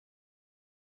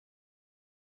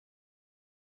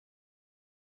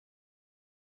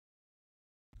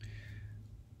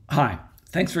Hi,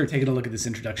 thanks for taking a look at this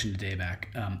introduction to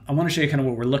DayBack. I want to show you kind of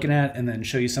what we're looking at and then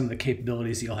show you some of the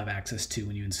capabilities that you'll have access to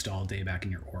when you install DayBack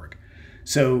in your org.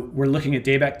 So we're looking at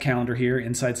DayBack Calendar here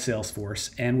inside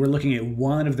Salesforce, and we're looking at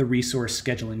one of the resource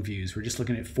scheduling views. We're just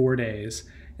looking at 4 days,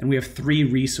 and we have 3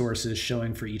 resources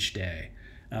showing for each day.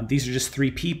 These are just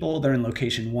 3 people. They're in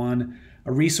location 1.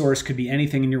 A resource could be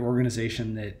anything in your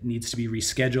organization that needs to be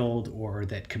rescheduled or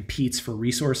that competes for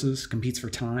resources, competes for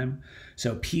time.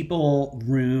 So people,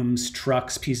 rooms,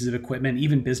 trucks, pieces of equipment,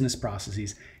 even business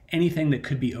processes, anything that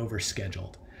could be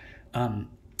overscheduled. And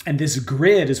this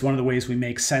grid is one of the ways we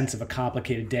make sense of a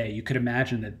complicated day. You could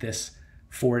imagine that this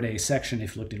 4-day section,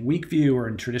 if you looked in week view or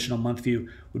in traditional month view,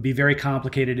 would be very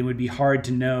complicated and would be hard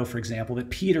to know, for example,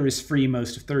 that Peter is free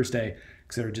most of Thursday,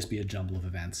 because there would just be a jumble of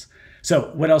events.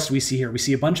 So what else do we see here? We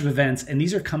see a bunch of events, and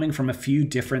these are coming from a few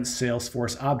different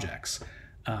Salesforce objects.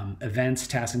 Events,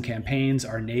 tasks, and campaigns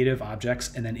are native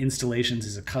objects, and then installations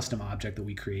is a custom object that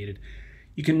we created.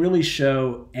 You can really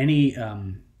show any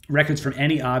records from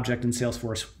any object in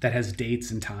Salesforce that has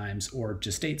dates and times or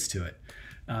just dates to it.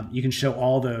 You can show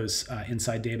all those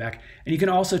inside DayBack. And you can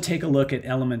also take a look at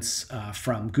elements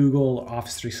from Google,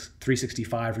 Office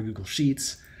 365, or Google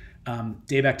Sheets.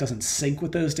 DayBack doesn't sync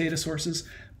with those data sources,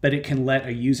 but it can let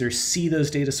a user see those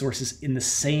data sources in the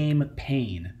same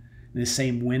pane, in the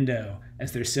same window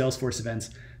as their Salesforce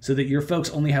events, so that your folks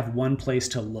only have one place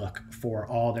to look for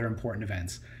all their important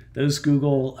events. Those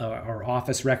Google or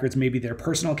Office records may be their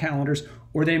personal calendars,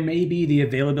 or they may be the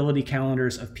availability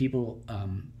calendars of people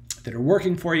that are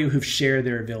working for you who've shared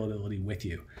their availability with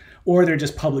you. Or they're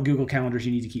just public Google calendars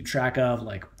you need to keep track of,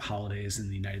 like holidays in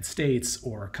the United States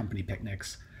or company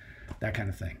picnics, that kind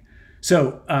of thing.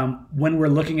 So when we're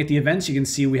looking at the events, you can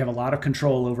see we have a lot of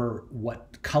control over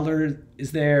what color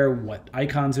is there, what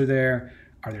icons are there,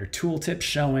 are there tooltips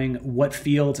showing, what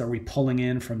fields are we pulling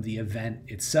in from the event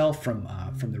itself, from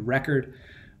the record.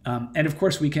 And of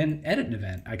course, we can edit an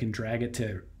event. I can drag it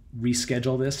to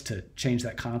reschedule this to change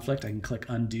that conflict. I can click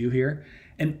undo here.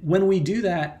 And when we do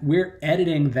that, we're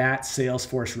editing that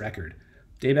Salesforce record.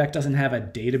 DayBack doesn't have a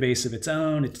database of its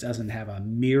own. It doesn't have a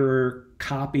mirror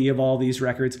copy of all these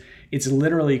records. It's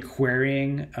literally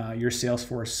querying your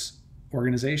Salesforce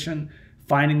organization,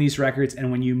 finding these records, and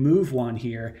when you move one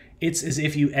here, it's as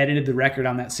if you edited the record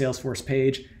on that Salesforce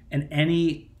page, and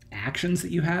any actions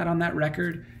that you had on that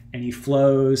record, any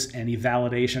flows, any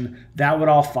validation, that would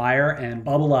all fire and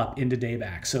bubble up into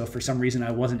DayBack. So if for some reason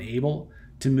I wasn't able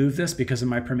to move this because of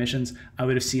my permissions, I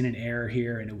would have seen an error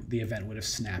here and the event would have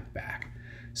snapped back.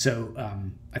 So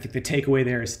I think the takeaway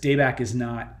there is DayBack is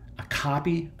not a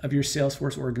copy of your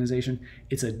Salesforce organization.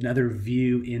 It's another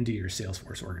view into your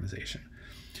Salesforce organization.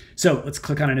 So let's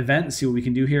click on an event and see what we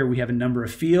can do here. We have a number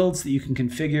of fields that you can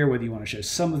configure, whether you want to show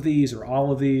some of these or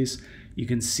all of these. You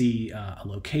can see a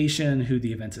location, who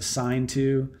the event's assigned to.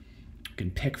 You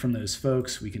can pick from those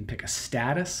folks. We can pick a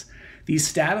status.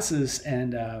 These statuses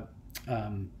and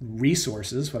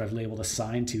resources, what I've labeled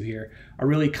assigned to here, are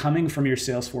really coming from your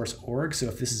Salesforce org. So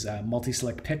if this is a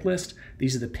multi-select pick list,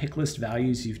 these are the pick list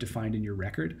values you've defined in your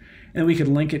record. And then we could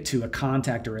link it to a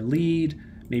contact or a lead,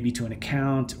 maybe to an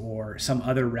account or some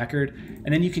other record.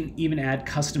 And then you can even add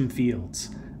custom fields.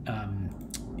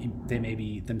 They may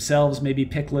be themselves, maybe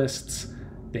pick lists.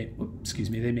 They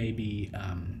may be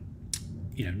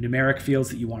numeric fields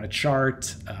that you want to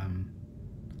chart,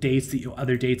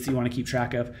 other dates that you want to keep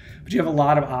track of. But you have a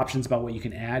lot of options about what you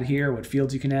can add here, what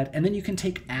fields you can add, and then you can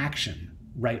take action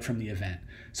right from the event.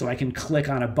 So I can click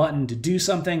on a button to do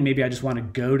something. Maybe I just want to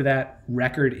go to that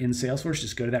record in Salesforce,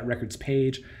 just go to that records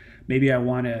page. Maybe I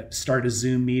want to start a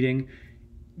Zoom meeting.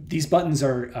 These buttons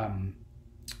are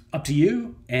up to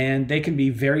you, and they can be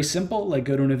very simple, like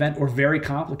go to an event, or very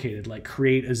complicated, like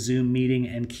create a Zoom meeting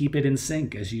and keep it in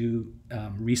sync as you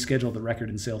reschedule the record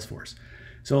in Salesforce.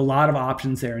 So a lot of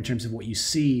options there in terms of what you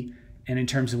see and in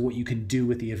terms of what you can do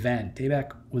with the event.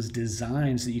 DayBack was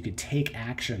designed so that you could take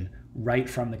action right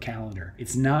from the calendar.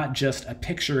 It's not just a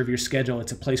picture of your schedule.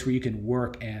 It's a place where you can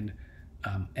work and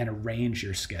arrange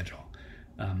your schedule.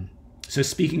 So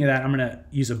speaking of that, I'm going to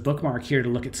use a bookmark here to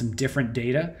look at some different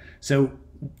data. So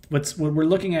what we're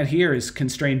looking at here is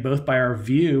constrained both by our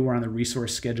view, we're on the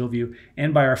resource schedule view,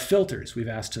 and by our filters. We've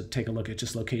asked to take a look at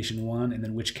just location 1 and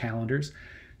then which calendars.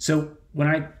 So when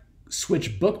I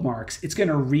switch bookmarks, it's going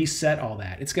to reset all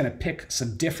that. It's going to pick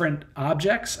some different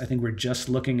objects. I think we're just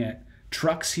looking at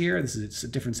trucks here. It's a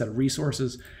different set of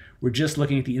resources. We're just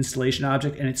looking at the installation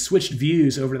object, and it switched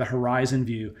views over to the horizon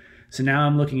view. So now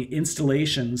I'm looking at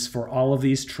installations for all of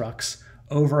these trucks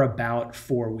over about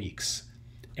 4 weeks.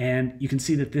 And you can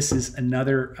see that this is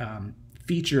another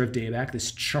feature of DayBack,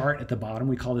 this chart at the bottom.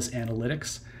 We call this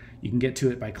analytics. You can get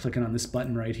to it by clicking on this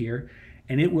button right here,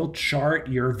 and it will chart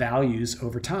your values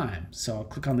over time. So I'll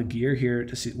click on the gear here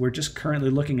to see. We're just currently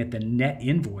looking at the net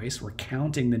invoice. We're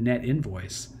counting the net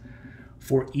invoice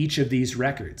for each of these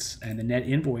records. And the net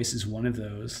invoice is one of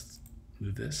those,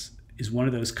 move this, is one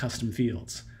of those custom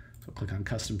fields. So I'll click on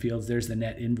custom fields. There's the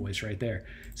net invoice right there.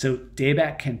 So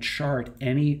DayBack can chart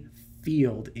any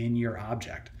field in your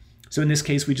object. So in this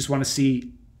case, we just want to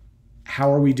see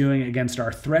how are we doing against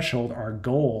our threshold, our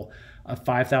goal of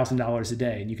 $5,000 a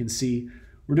day. And you can see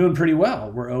we're doing pretty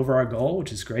well. We're over our goal,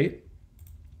 which is great.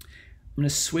 I'm going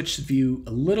to switch view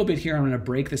a little bit here. I'm going to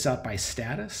break this out by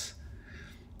status.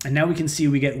 And now we can see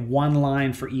we get one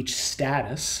line for each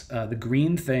status. The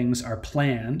green things are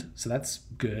planned, so that's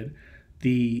good.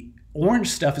 The orange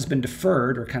stuff has been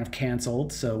deferred or kind of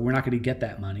canceled, so we're not going to get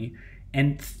that money.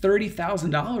 And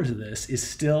 $30,000 of this is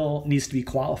still needs to be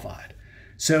qualified.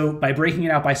 So by breaking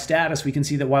it out by status, we can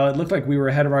see that while it looked like we were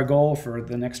ahead of our goal for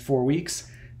the next 4 weeks,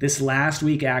 this last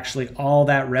week, actually, all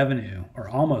that revenue, or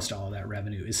almost all of that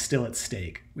revenue, is still at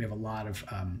stake. We have a lot of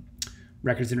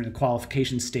records that are in the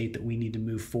qualification state that we need to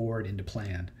move forward into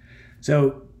planned.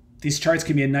 So these charts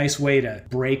can be a nice way to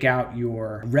break out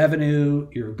your revenue,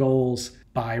 your goals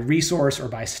by resource or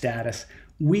by status.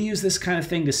 We use this kind of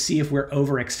thing to see if we're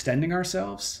overextending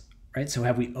ourselves, right? So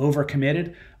have we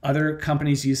overcommitted? Other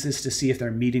companies use this to see if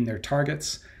they're meeting their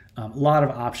targets. A lot of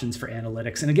options for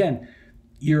analytics. And again,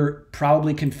 you're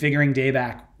probably configuring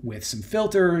DayBack with some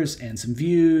filters and some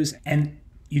views, and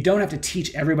you don't have to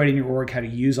teach everybody in your org how to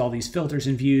use all these filters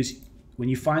and views. When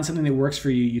you find something that works for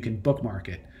you, you can bookmark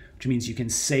it, which means you can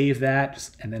save that,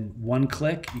 and then one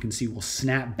click, you can see we'll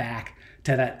snap back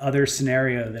to that other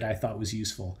scenario that I thought was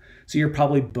useful. So you're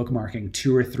probably bookmarking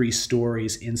 2 or 3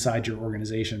 stories inside your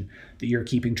organization that you're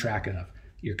keeping track of.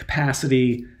 Your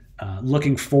capacity,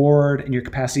 looking forward in your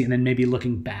capacity, and then maybe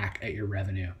looking back at your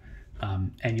revenue.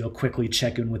 And you'll quickly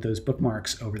check in with those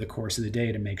bookmarks over the course of the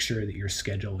day to make sure that your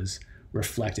schedule is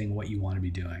reflecting what you want to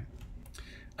be doing.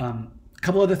 A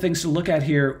couple other things to look at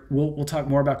here. We'll talk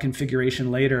more about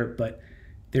configuration later, but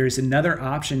there's another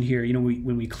option here. You know,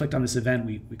 when we clicked on this event,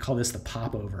 we call this the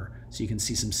popover. So you can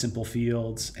see some simple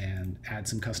fields and add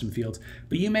some custom fields.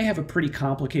 But you may have a pretty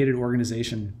complicated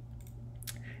organization,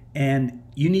 and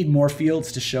you need more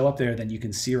fields to show up there than you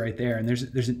can see right there. And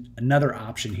there's another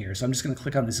option here. So I'm just going to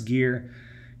click on this gear,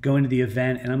 go into the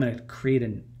event, and I'm going to create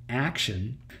an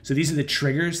action. So these are the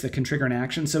triggers that can trigger an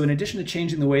action. So in addition to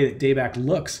changing the way that DayBack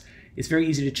looks, it's very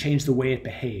easy to change the way it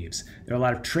behaves. There are a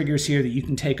lot of triggers here that you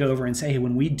can take over and say, hey,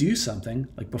 when we do something,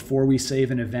 like before we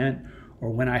save an event or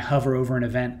when I hover over an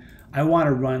event, I want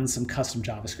to run some custom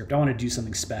JavaScript. I want to do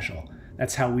something special.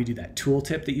 That's how we do that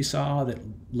tooltip that you saw that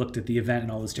looked at the event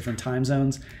in all those different time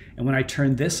zones. And when I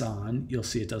turn this on, you'll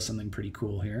see it does something pretty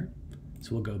cool here.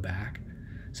 So we'll go back.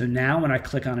 So now when I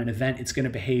click on an event, it's going to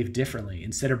behave differently.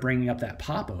 Instead of bringing up that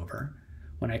popover,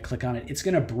 when I click on it, it's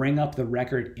going to bring up the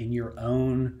record in your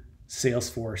own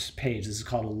Salesforce page. This is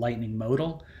called a lightning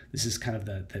modal. This is kind of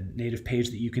the native page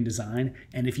that you can design.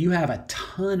 And if you have a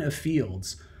ton of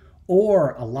fields,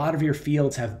 or a lot of your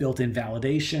fields have built-in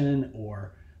validation,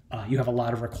 or you have a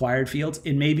lot of required fields,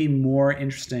 it may be more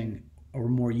interesting or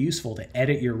more useful to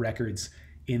edit your records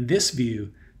in this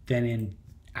view than in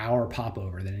our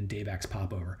popover, than in DayBack's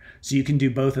popover. So you can do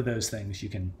both of those things. You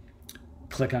can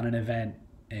click on an event,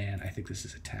 and I think this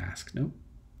is a task. Nope,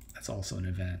 that's also an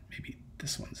event. Maybe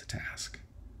this one's a task.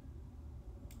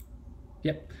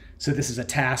 Yep. So this is a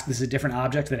task. This is a different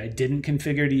object that I didn't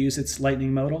configure to use its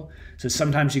lightning modal. So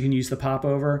sometimes you can use the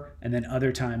popover, and then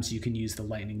other times you can use the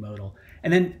lightning modal.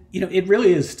 And then, it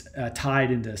really is tied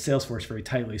into Salesforce very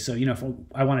tightly. So, if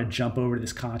I want to jump over to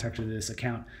this contact or this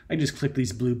account, I can just click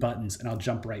these blue buttons and I'll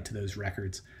jump right to those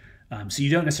records. So you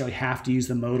don't necessarily have to use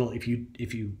the modal if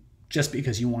you just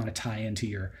because you want to tie into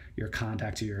your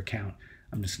contact to your account.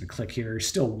 I'm just going to click here. You're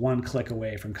still one click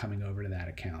away from coming over to that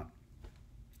account.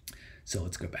 So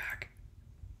let's go back.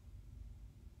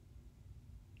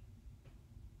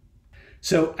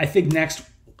 So I think next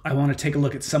I want to take a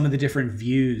look at some of the different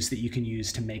views that you can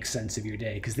use to make sense of your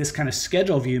day, because this kind of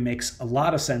schedule view makes a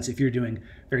lot of sense if you're doing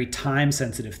very time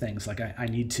sensitive things. Like I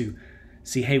need to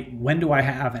see, hey, when do I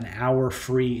have an hour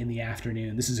free in the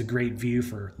afternoon? This is a great view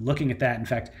for looking at that. In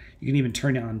fact, you can even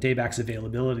turn on DayBack's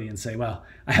availability and say, well,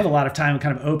 I have a lot of time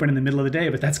kind of open in the middle of the day,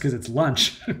 but that's because it's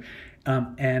lunch.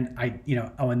 And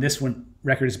and this one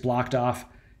record is blocked off.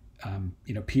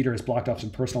 Peter has blocked off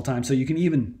some personal time. So you can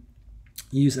even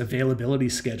use availability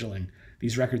scheduling.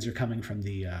 These records are coming from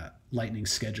the Lightning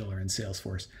scheduler in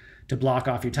Salesforce to block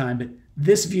off your time. But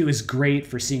this view is great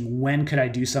for seeing when could I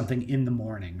do something in the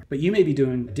morning. But you may be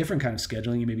doing a different kind of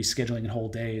scheduling. You may be scheduling in whole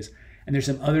days. And there's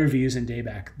some other views in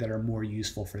DayBack that are more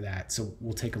useful for that. So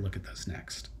we'll take a look at those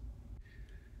next.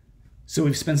 So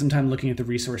we've spent some time looking at the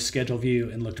resource schedule view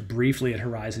and looked briefly at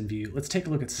Horizon view. Let's take a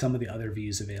look at some of the other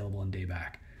views available in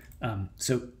DayBack.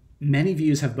 So many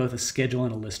views have both a schedule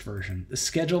and a list version. The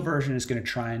schedule version is going to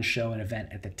try and show an event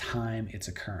at the time it's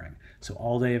occurring. So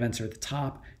all day events are at the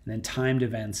top, and then timed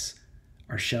events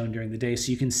are shown during the day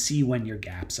so you can see when your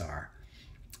gaps are.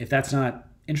 If that's not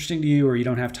interesting to you or you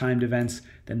don't have timed events,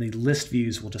 then the list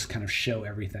views will just kind of show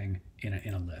everything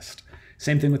in a list.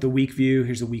 Same thing with the week view.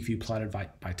 Here's a week view plotted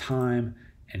by time,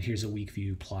 and here's a week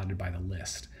view plotted by the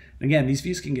list. And again, these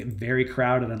views can get very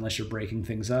crowded unless you're breaking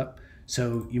things up.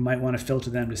 So you might want to filter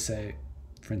them to say,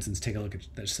 for instance, take a look at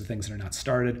the things that are not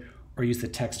started, or use the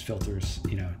text filters,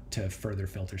 to further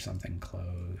filter something.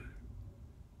 Close.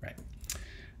 Right.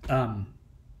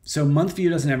 So month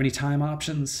view doesn't have any time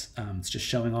options. It's just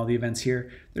showing all the events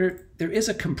here. There is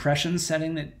a compression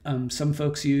setting that some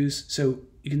folks use. So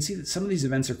you can see that some of these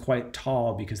events are quite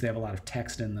tall because they have a lot of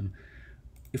text in them.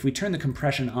 If we turn the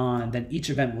compression on, then each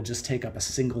event will just take up a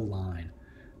single line,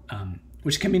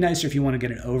 which can be nicer if you want to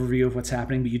get an overview of what's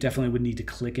happening, but you definitely would need to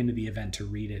click into the event to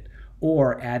read it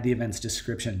or add the event's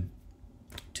description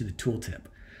to the tooltip.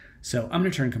 So I'm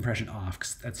going to turn compression off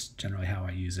because that's generally how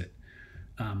I use it.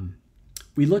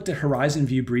 We looked at Horizon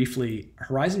View briefly.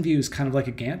 Horizon View is kind of like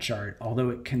a Gantt chart, although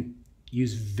it can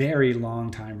use very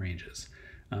long time ranges.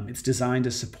 It's designed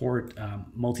to support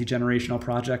multi-generational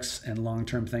projects and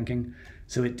long-term thinking,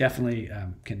 so it definitely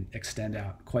can extend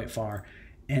out quite far.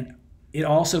 And it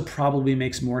also probably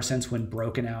makes more sense when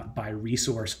broken out by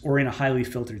resource or in a highly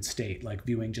filtered state, like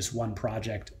viewing just one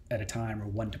project at a time or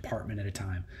one department at a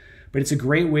time. But it's a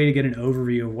great way to get an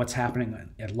overview of what's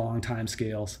happening at long time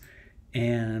scales.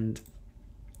 And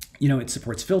it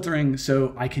supports filtering,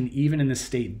 so I can, even in this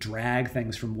state, drag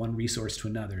things from one resource to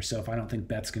another. So if I don't think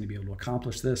Beth's going to be able to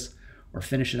accomplish this or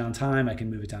finish it on time, I can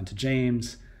move it down to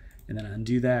James and then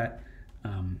undo that.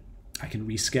 I can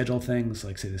reschedule things,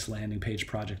 like say this landing page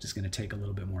project is going to take a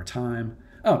little bit more time.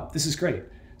 Oh, this is great.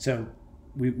 So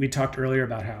we talked earlier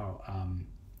about how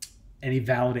any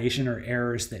validation or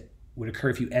errors that would occur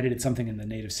if you edited something in the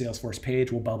native Salesforce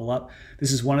page will bubble up.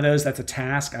 This is one of those. That's a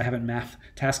task. I haven't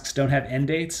tasks don't have end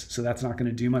dates, so that's not going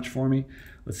to do much for me.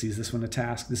 Let's see, is this one a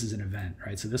task? This is an event,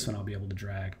 right? So this one I'll be able to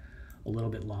drag a little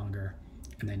bit longer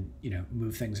and then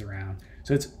move things around.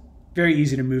 So it's very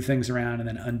easy to move things around and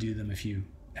then undo them if you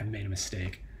have made a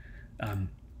mistake.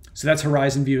 So that's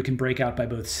Horizon View. It can break out by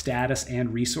both status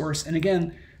and resource. And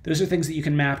again, those are things that you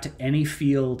can map to any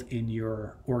field in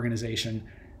your organization.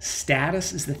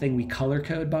 Status is the thing we color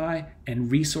code by,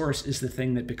 and resource is the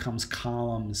thing that becomes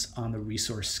columns on the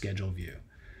resource schedule view.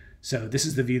 So this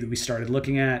is the view that we started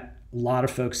looking at. A lot of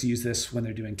folks use this when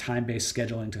they're doing time-based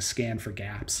scheduling to scan for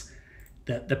gaps.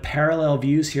 The parallel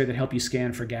views here that help you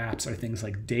scan for gaps are things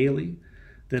like daily,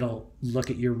 that'll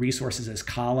look at your resources as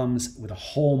columns with a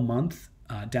whole month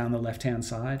down the left-hand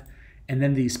side, and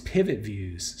then these pivot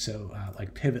views, so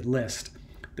like pivot list,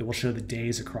 that will show the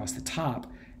days across the top,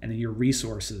 and then your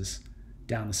resources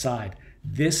down the side.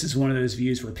 This is one of those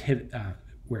views where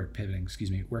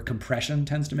where compression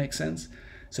tends to make sense.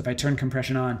 So if I turn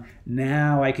compression on,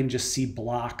 now I can just see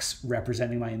blocks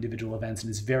representing my individual events, and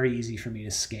it's very easy for me to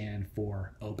scan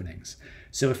for openings.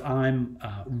 So if I'm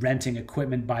renting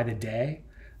equipment by the day,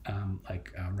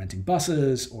 like renting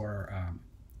buses or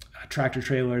tractor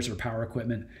trailers or power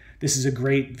equipment, this is a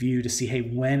great view to see, hey,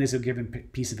 when is a given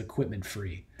piece of equipment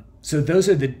free? So those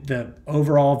are the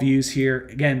overall views here.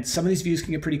 Again, some of these views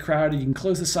can get pretty crowded. You can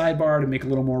close the sidebar to make a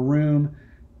little more room.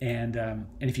 And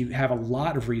if you have a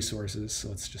lot of resources, so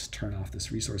let's just turn off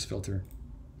this resource filter,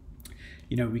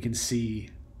 we can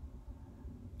see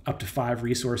up to 5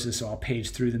 resources, so I'll page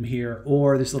through them here.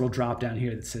 Or this little drop down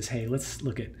here that says, hey, let's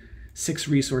look at 6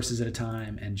 resources at a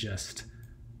time and just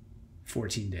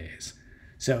 14 days.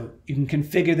 So you can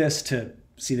configure this to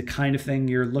see the kind of thing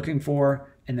you're looking for,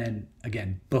 and then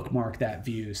again, bookmark that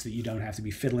view so that you don't have to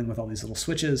be fiddling with all these little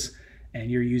switches, and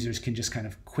your users can just kind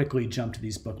of quickly jump to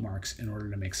these bookmarks in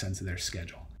order to make sense of their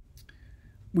schedule.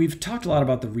 We've talked a lot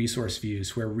about the resource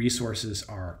views, where resources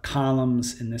are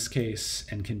columns in this case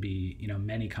and can be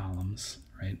many columns,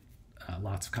 right?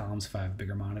 Lots of columns if I have a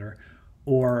bigger monitor,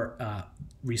 or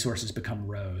resources become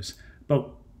rows. But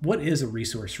what is a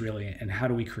resource really, and how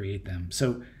do we create them?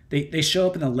 So they show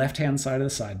up in the left-hand side of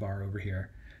the sidebar over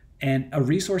here. And a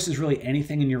resource is really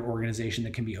anything in your organization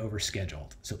that can be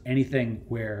overscheduled. So anything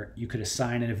where you could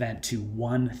assign an event to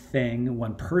one thing,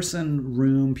 one person,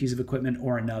 room, piece of equipment,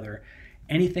 or another.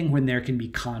 Anything when there can be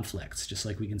conflicts, just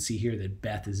like we can see here that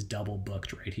Beth is double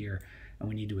booked right here, and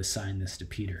we need to assign this to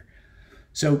Peter.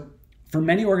 So For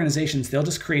many organizations, they'll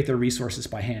just create their resources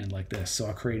by hand like this. So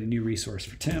I'll create a new resource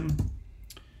for Tim,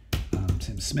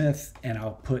 Tim Smith, and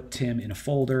I'll put Tim in a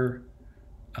folder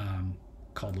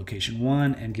called location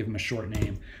 1 and give him a short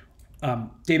name.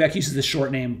 DayBack uses the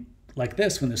short name like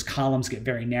this when those columns get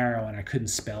very narrow and I couldn't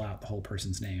spell out the whole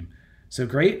person's name. So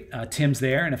great, Tim's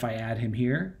there, and if I add him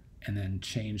here and then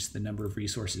change the number of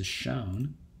resources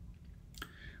shown,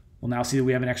 we'll now see that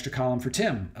we have an extra column for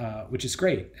Tim, which is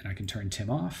great. And I can turn Tim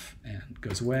off and it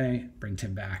goes away, bring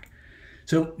Tim back.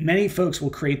 So many folks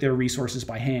will create their resources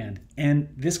by hand. And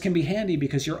this can be handy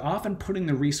because you're often putting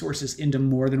the resources into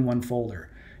more than one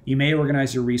folder. You may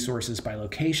organize your resources by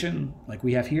location, like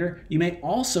we have here. You may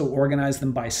also organize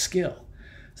them by skill.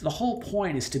 So the whole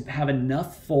point is to have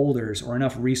enough folders or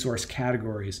enough resource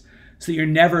categories so you're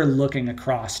never looking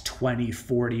across 20,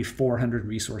 40, 400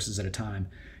 resources at a time.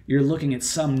 You're looking at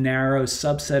some narrow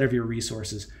subset of your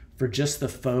resources for just the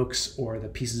folks or the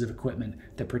pieces of equipment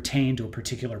that pertain to a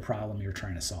particular problem you're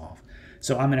trying to solve.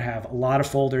 So I'm going to have a lot of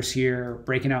folders here,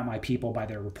 breaking out my people by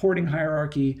their reporting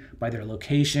hierarchy, by their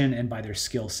location, and by their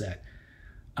skill set.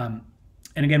 And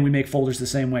again, we make folders the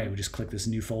same way. We just click this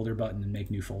new folder button and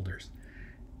make new folders.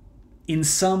 In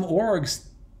some orgs,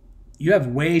 you have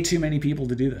way too many people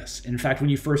to do this. In fact, when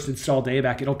you first install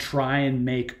DayBack, it'll try and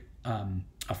make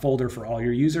a folder for all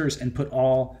your users and put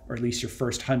all, or at least your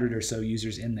first 100 or so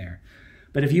users in there.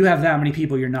 But if you have that many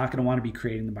people, you're not going to want to be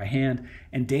creating them by hand.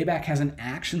 And DayBack has an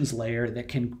actions layer that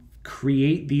can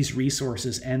create these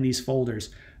resources and these folders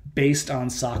based on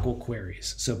SOQL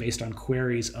queries. So based on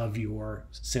queries of your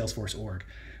Salesforce org.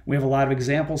 We have a lot of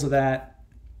examples of that.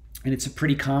 And it's a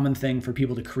pretty common thing for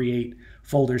people to create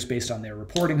folders based on their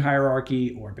reporting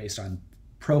hierarchy or based on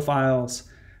profiles,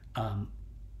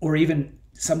 or even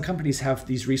some companies have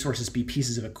these resources be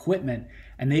pieces of equipment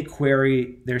and they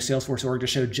query their Salesforce org to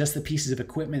show just the pieces of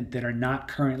equipment that are not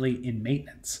currently in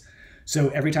maintenance. So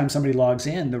every time somebody logs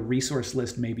in, the resource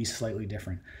list may be slightly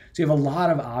different. So you have a lot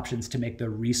of options to make the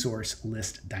resource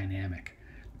list dynamic.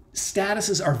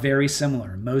 Statuses are very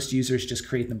similar. Most users just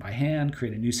create them by hand,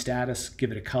 create a new status,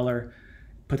 give it a color,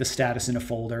 put the status in a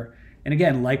folder. And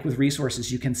again, like with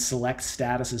resources, you can select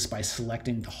statuses by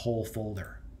selecting the whole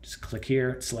folder. Just click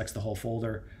here, it selects the whole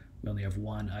folder. We only have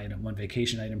one item, one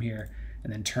vacation item here,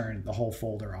 and then turn the whole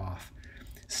folder off.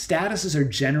 Statuses are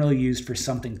generally used for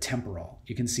something temporal.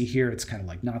 You can see here it's kind of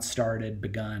like not started,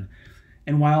 begun.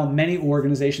 And while many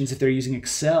organizations, if they're using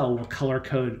Excel, will color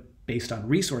code based on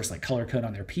resource, like color code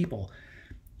on their people,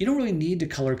 you don't really need to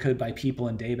color code by people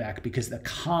in DayBack because the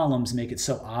columns make it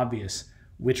so obvious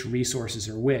which resources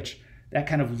are which. That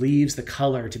kind of leaves the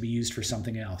color to be used for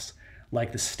something else,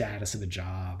 like the status of a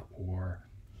job or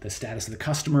the status of the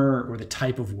customer or the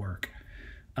type of work.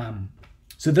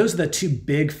 So those are the two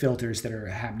big filters that are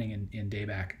happening in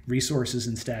DayBack, resources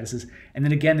and statuses. And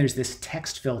then again, there's this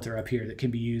text filter up here that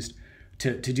can be used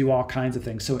to do all kinds of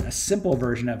things. So a simple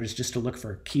version of it is just to look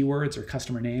for keywords or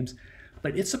customer names,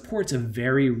 but it supports a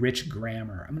very rich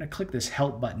grammar. I'm going to click this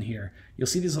help button here. You'll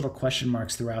see these little question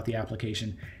marks throughout the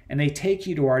application, and they take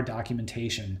you to our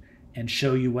documentation and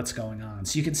show you what's going on.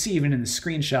 So you can see even in the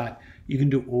screenshot, you can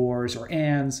do ors or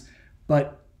ands,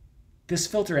 but this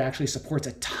filter actually supports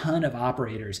a ton of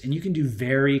operators, and you can do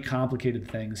very complicated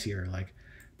things here, like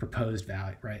proposed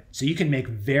value, right? So you can make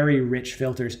very rich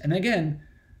filters. And again,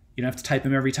 you don't have to type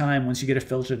them every time. Once you get a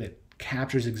filter that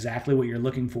captures exactly what you're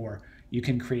looking for, you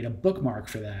can create a bookmark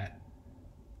for that,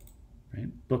 right?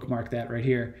 Bookmark that right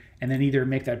here, and then either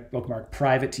make that bookmark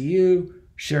private to you,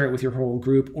 share it with your whole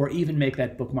group, or even make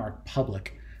that bookmark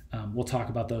public. We'll talk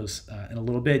about those in a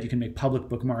little bit. You can make public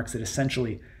bookmarks that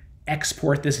essentially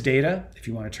export this data, if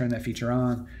you want to turn that feature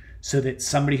on, so that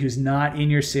somebody who's not in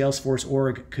your Salesforce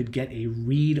org could get a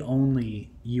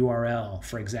read-only URL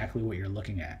for exactly what you're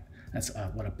looking at. That's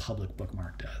what a public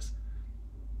bookmark does.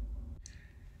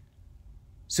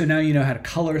 So now you know how to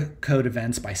color code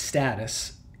events by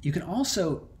status. You can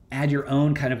also add your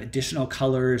own kind of additional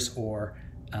colors or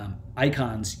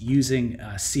icons using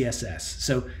CSS.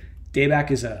 So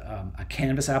DayBack is a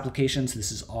Canvas application, so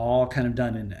this is all kind of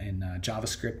done in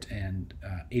JavaScript and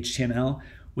HTML,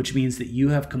 which means that you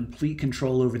have complete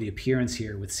control over the appearance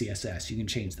here with CSS. You can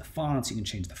change the fonts, you can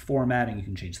change the formatting, you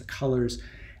can change the colors,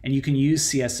 and you can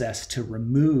use CSS to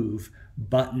remove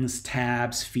buttons,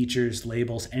 tabs, features,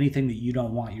 labels, anything that you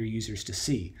don't want your users to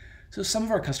see. So some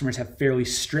of our customers have fairly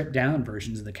stripped down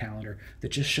versions of the calendar that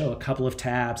just show a couple of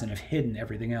tabs and have hidden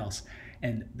everything else.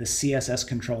 And the CSS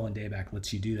control in DayBack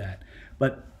lets you do that.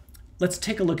 But let's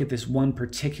take a look at this one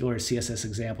particular CSS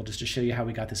example just to show you how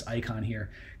we got this icon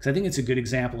here, because I think it's a good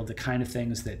example of the kind of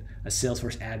things that a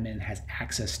Salesforce admin has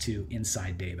access to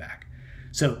inside DayBack.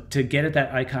 So to get at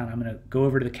that icon, I'm going to go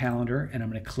over to the calendar and I'm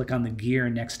going to click on the gear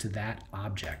next to that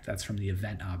object. That's from the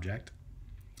event object.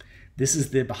 This is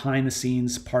the behind the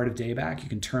scenes part of DayBack. You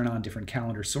can turn on different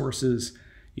calendar sources.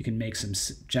 You can make some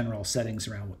general settings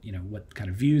around what kind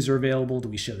of views are available. Do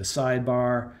we show the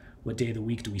sidebar? What day of the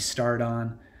week do we start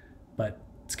on? But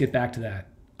let's get back to that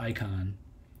icon.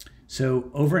 So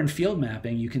over in field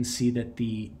mapping, you can see that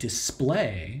the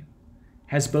display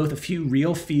has both a few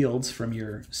real fields from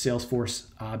your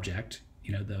Salesforce object,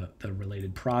 the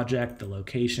related project, the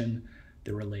location,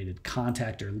 the related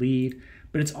contact or lead,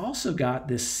 but it's also got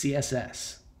this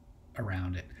CSS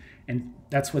around it. And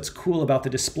that's what's cool about the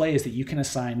display is that you can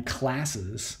assign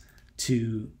classes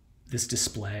to this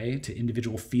display, to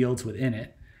individual fields within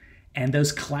it. And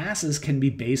those classes can be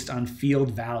based on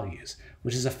field values,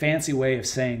 which is a fancy way of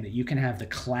saying that you can have the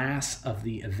class of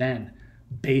the event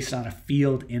based on a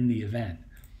field in the event.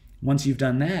 Once you've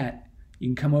done that, you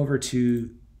can come over to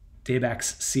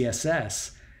DayBack's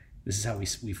CSS. This is how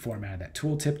we formatted that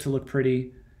tooltip to look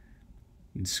pretty.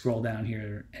 You can scroll down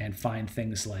here and find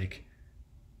things like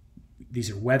these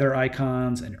are weather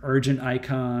icons, an urgent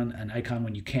icon, an icon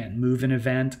when you can't move an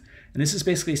event. And this is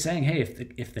basically saying, hey,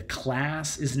 if the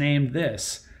class is named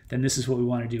this, then this is what we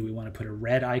want to do. We want to put a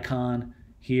red icon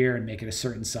here and make it a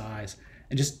certain size.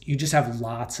 And you just have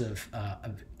lots of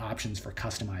options for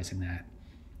customizing that.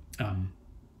 Let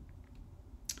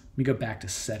me go back to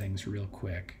settings real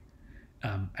quick.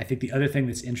 I think the other thing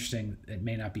that's interesting that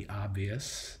may not be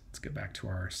obvious, let's go back to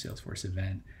our Salesforce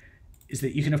event, is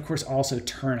that you can, of course, also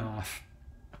turn off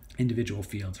individual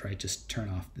fields, right? Just turn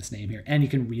off this name here, and you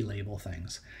can relabel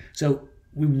things. So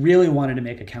we really wanted to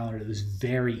make a calendar that was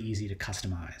very easy to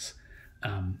customize,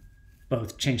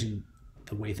 both changing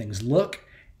the way things look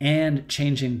and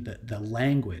changing the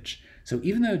language. So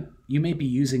even though you may be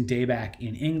using DayBack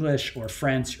in English or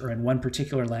French or in one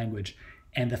particular language,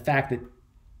 and the fact that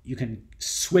you can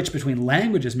switch between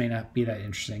languages may not be that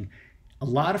interesting, a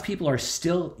lot of people are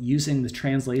still using the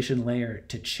translation layer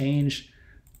to change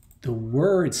the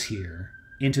words here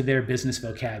into their business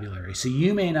vocabulary. So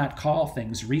you may not call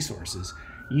things resources.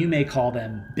 You may call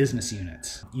them business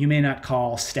units. You may not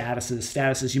call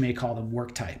statuses, you may call them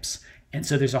work types. And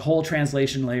so there's a whole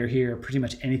translation layer here. Pretty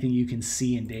much anything you can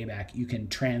see in DayBack, you can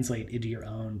translate into your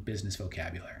own business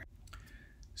vocabulary.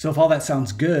 So if all that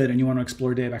sounds good and you want to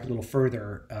explore DayBack a little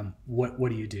further, what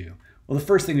do you do? Well, the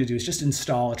first thing to do is just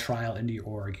install a trial into your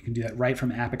org. You can do that right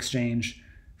from AppExchnge.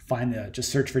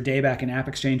 Just search for DayBack in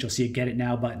AppExchnge. You'll see a Get It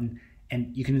Now button,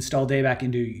 and you can install DayBack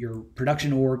into your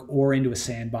production org or into a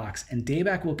sandbox. And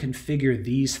DayBack will configure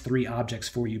these 3 objects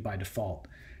for you by default: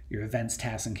 your events,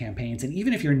 tasks, and campaigns. And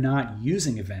even if you're not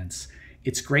using events,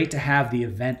 it's great to have the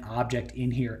event object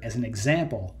in here as an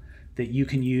example that you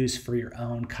can use for your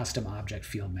own custom object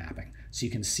field mapping. So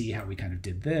you can see how we kind of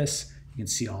did this. You can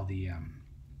see all the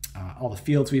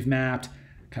fields we've mapped.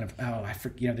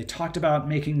 They talked about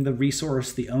making the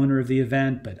resource the owner of the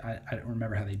event, but I don't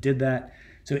remember how they did that.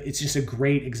 So it's just a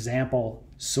great example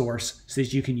source so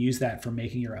that you can use that for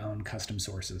making your own custom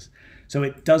sources. So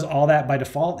it does all that by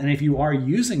default. And if you are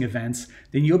using events,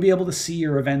 then you'll be able to see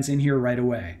your events in here right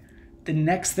away. The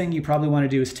next thing you probably want to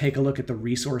do is take a look at the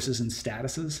resources and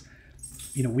statuses.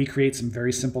 We create some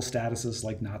very simple statuses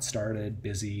like not started,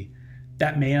 busy.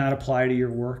 That may not apply to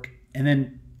your work. And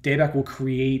then DayBack will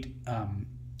create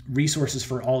resources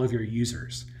for all of your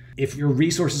users. If your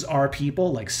resources are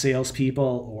people like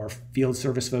salespeople or field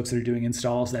service folks that are doing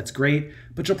installs, that's great,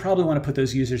 but you'll probably want to put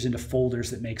those users into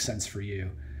folders that make sense for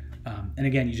you. And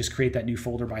again, you just create that new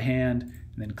folder by hand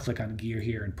and then click on gear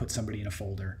here and put somebody in a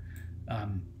folder.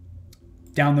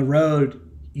 Down the road,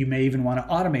 you may even want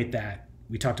to automate that.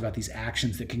 We talked about these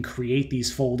actions that can create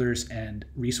these folders and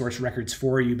resource records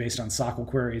for you based on SQL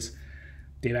queries.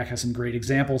 DayBack has some great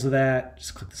examples of that.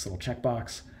 Just click this little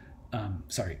checkbox.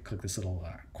 Click this little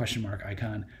question mark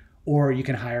icon. Or you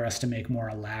can hire us to make more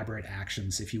elaborate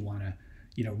actions if you want to,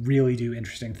 really do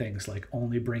interesting things like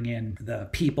only bring in the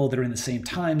people that are in the same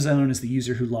time zone as the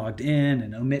user who logged in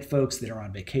and omit folks that are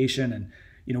on vacation and,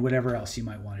 whatever else you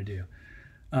might want to do.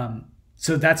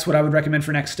 So that's what I would recommend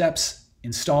for next steps.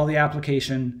 Install the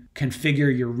application,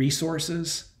 configure your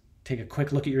resources, take a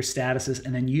quick look at your statuses,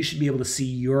 and then you should be able to see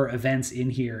your events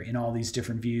in here in all these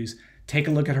different views. Take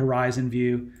a look at Horizon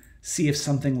View, see if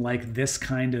something like this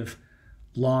kind of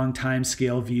long time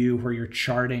scale view where you're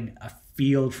charting a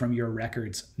field from your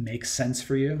records makes sense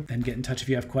for you. Then get in touch if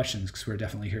you have questions, because we're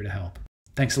definitely here to help.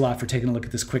 Thanks a lot for taking a look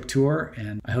at this quick tour,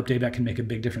 and I hope DayBack can make a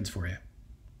big difference for you.